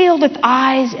 It's filled with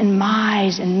I's and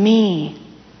my's and me.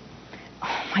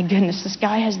 Oh my goodness, this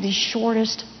guy has the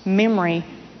shortest memory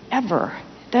ever,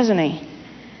 doesn't he?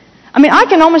 I mean, I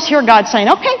can almost hear God saying,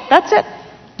 okay, that's it.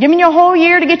 Give me your whole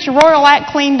year to get your royal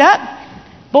act cleaned up.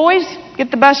 Boys,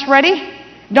 get the bus ready.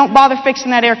 Don't bother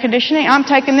fixing that air conditioning. I'm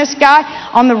taking this guy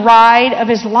on the ride of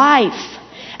his life.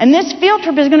 And this field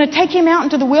trip is going to take him out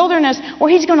into the wilderness where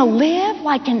he's going to live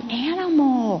like an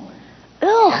animal.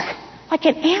 Ugh, like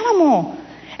an animal.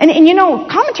 And you know,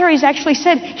 commentaries actually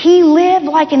said he lived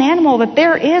like an animal, that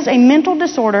there is a mental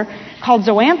disorder called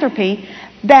zoanthropy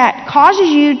that causes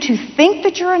you to think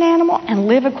that you're an animal and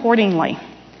live accordingly.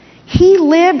 He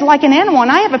lived like an animal.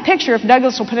 And I have a picture, if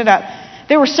Douglas will put it up.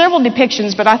 There were several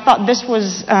depictions, but I thought this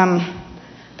was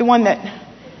the one that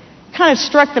kind of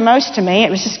struck the most to me.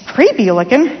 It was just creepy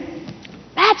looking.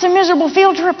 That's a miserable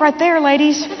field trip right there,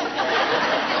 ladies.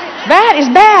 That is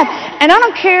bad. And I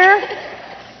don't care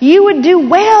You would do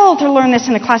well to learn this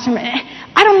in the classroom.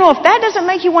 I don't know if that doesn't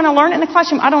make you want to learn it in the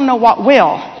classroom. I don't know what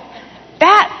will.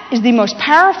 That is the most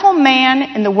powerful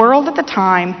man in the world at the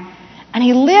time. And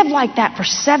he lived like that for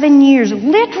 7 years.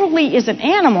 Literally is an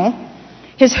animal.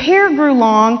 His hair grew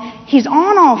long. He's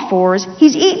on all fours.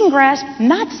 He's eating grass.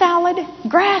 Not salad.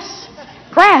 Grass.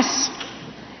 Grass.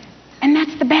 And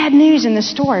that's the bad news in this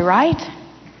story, right?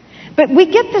 But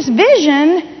we get this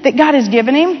vision that God has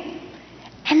given him.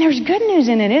 And there's good news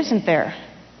in it, isn't there?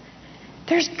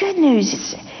 There's good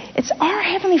news. It's our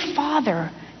Heavenly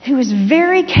Father who is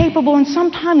very capable and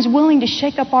sometimes willing to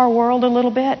shake up our world a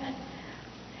little bit.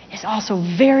 Is also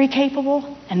very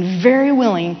capable and very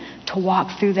willing to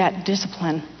walk through that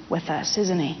discipline with us,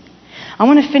 isn't he? I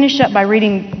want to finish up by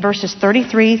reading verses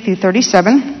 33 through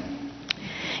 37.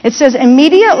 It says,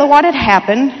 immediately what had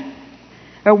happened,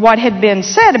 or what had been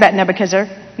said about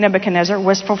Nebuchadnezzar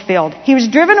was fulfilled. He was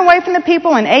driven away from the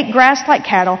people and ate grass like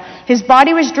cattle. His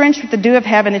body was drenched with the dew of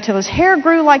heaven until his hair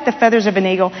grew like the feathers of an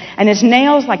eagle and his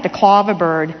nails like the claw of a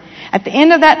bird. At the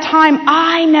end of that time,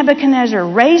 I,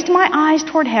 Nebuchadnezzar, raised my eyes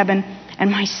toward heaven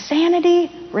and my sanity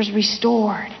was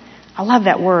restored. I love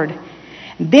that word.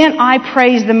 Then I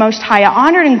praised the Most High. I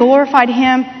honored and glorified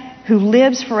him who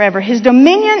lives forever. His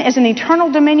dominion is an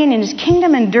eternal dominion, and his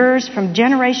kingdom endures from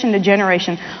generation to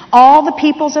generation. All the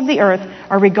peoples of the earth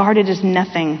are regarded as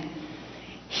nothing.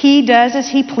 He does as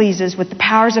he pleases with the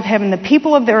powers of heaven. The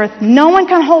people of the earth, no one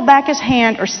can hold back his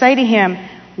hand or say to him,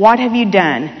 what have you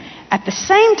done? At the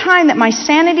same time that my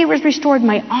sanity was restored,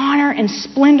 my honor and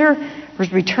splendor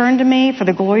was returned to me for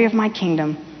the glory of my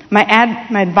kingdom. My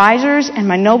advisors and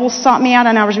my nobles sought me out,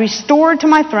 and I was restored to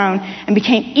my throne and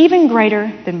became even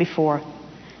greater than before.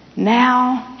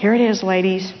 Now, here it is,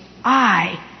 ladies.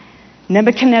 I,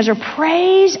 Nebuchadnezzar,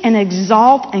 praise and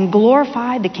exalt and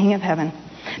glorify the King of heaven.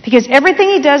 Because everything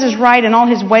he does is right and all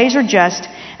his ways are just,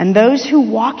 and those who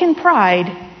walk in pride,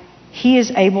 he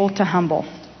is able to humble.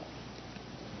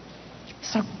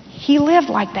 So he lived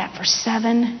like that for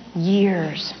 7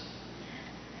 years.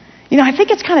 You know, I think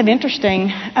it's kind of interesting.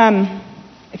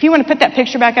 If you want to put that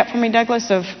picture back up for me,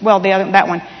 Douglas, of, well, that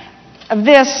one. Of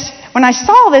this, when I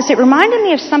saw this, it reminded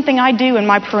me of something I do in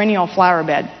my perennial flower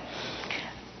bed.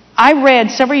 I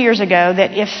read several years ago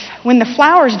that when the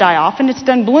flowers die off and it's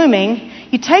done blooming,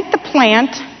 you take the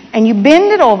plant and you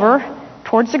bend it over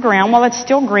towards the ground while it's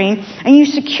still green, and you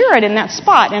secure it in that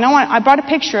spot. And I brought a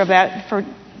picture of that for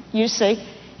you to see.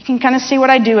 You can kind of see what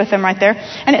I do with them right there.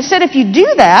 And it said if you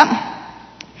do that,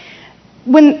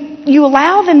 when you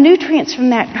allow the nutrients from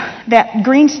that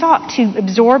green stalk to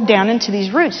absorb down into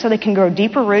these roots so they can grow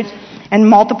deeper roots and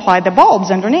multiply the bulbs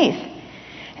underneath.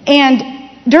 And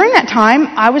during that time,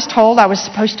 I was told I was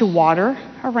supposed to water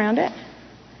around it.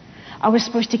 I was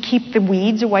supposed to keep the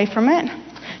weeds away from it.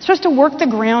 Supposed to work the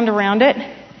ground around it.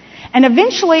 And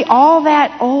eventually all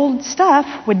that old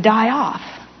stuff would die off.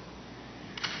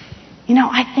 You know,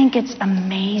 I think it's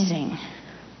amazing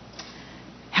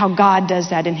how God does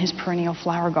that in his perennial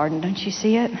flower garden. Don't you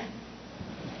see it?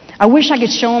 I wish I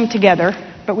could show them together,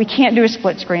 but we can't do a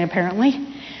split screen apparently.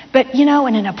 But you know,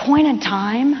 at an appointed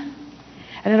time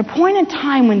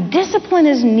when discipline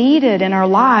is needed in our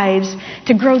lives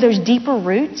to grow those deeper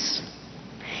roots,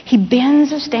 he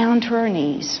bends us down to our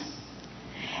knees.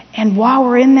 And while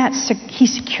we're in that, he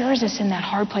secures us in that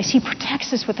hard place. He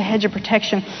protects us with a hedge of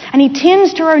protection. And he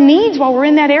tends to our needs while we're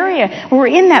in that area, where we're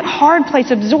in that hard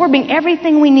place, absorbing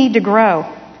everything we need to grow.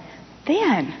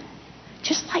 Then,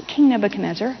 just like King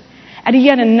Nebuchadnezzar, at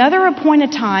yet another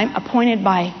appointed time, appointed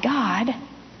by God,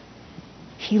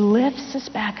 he lifts us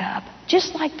back up,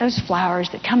 just like those flowers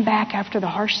that come back after the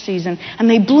harsh season, and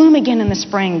they bloom again in the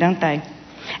spring, don't they?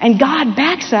 And God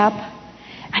backs up,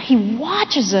 and he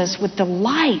watches us with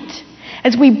delight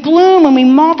as we bloom and we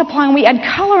multiply and we add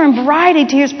color and variety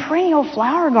to his perennial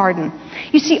flower garden.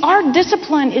 You see, our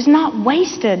discipline is not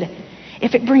wasted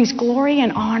if it brings glory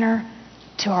and honor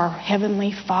to our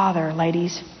Heavenly Father,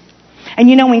 ladies. And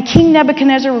you know, when King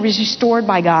Nebuchadnezzar was restored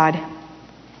by God,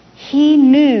 he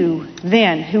knew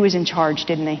then who was in charge,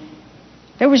 didn't he?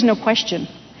 There was no question.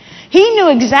 He knew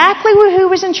exactly who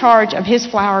was in charge of his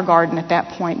flower garden at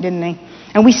that point, didn't he?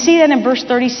 And we see that in verse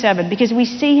 37 because we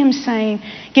see him saying,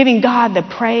 giving God the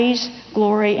praise,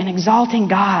 glory, and exalting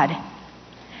God.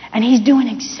 And he's doing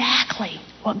exactly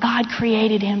what God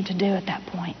created him to do at that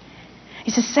point.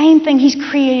 It's the same thing he's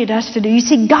created us to do. You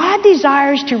see, God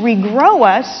desires to regrow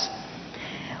us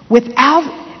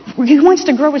he wants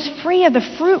to grow us free of the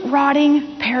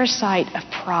fruit-rotting parasite of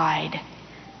pride.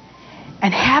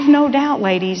 And have no doubt,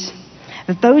 ladies,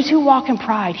 that those who walk in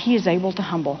pride, he is able to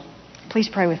humble. Please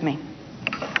pray with me.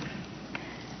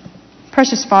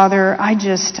 Precious Father, I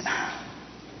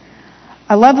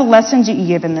I love the lessons that you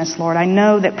give in this, Lord. I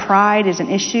know that pride is an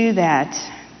issue that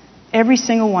every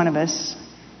single one of us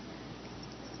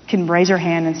can raise our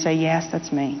hand and say, yes, that's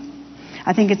me.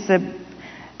 I think it's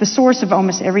the source of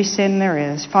almost every sin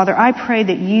there is. Father, I pray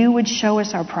that you would show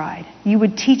us our pride. You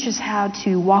would teach us how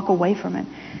to walk away from it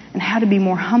and how to be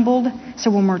more humbled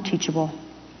so we're more teachable.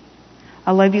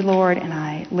 I love you, Lord, and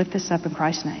I lift this up in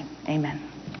Christ's name. Amen.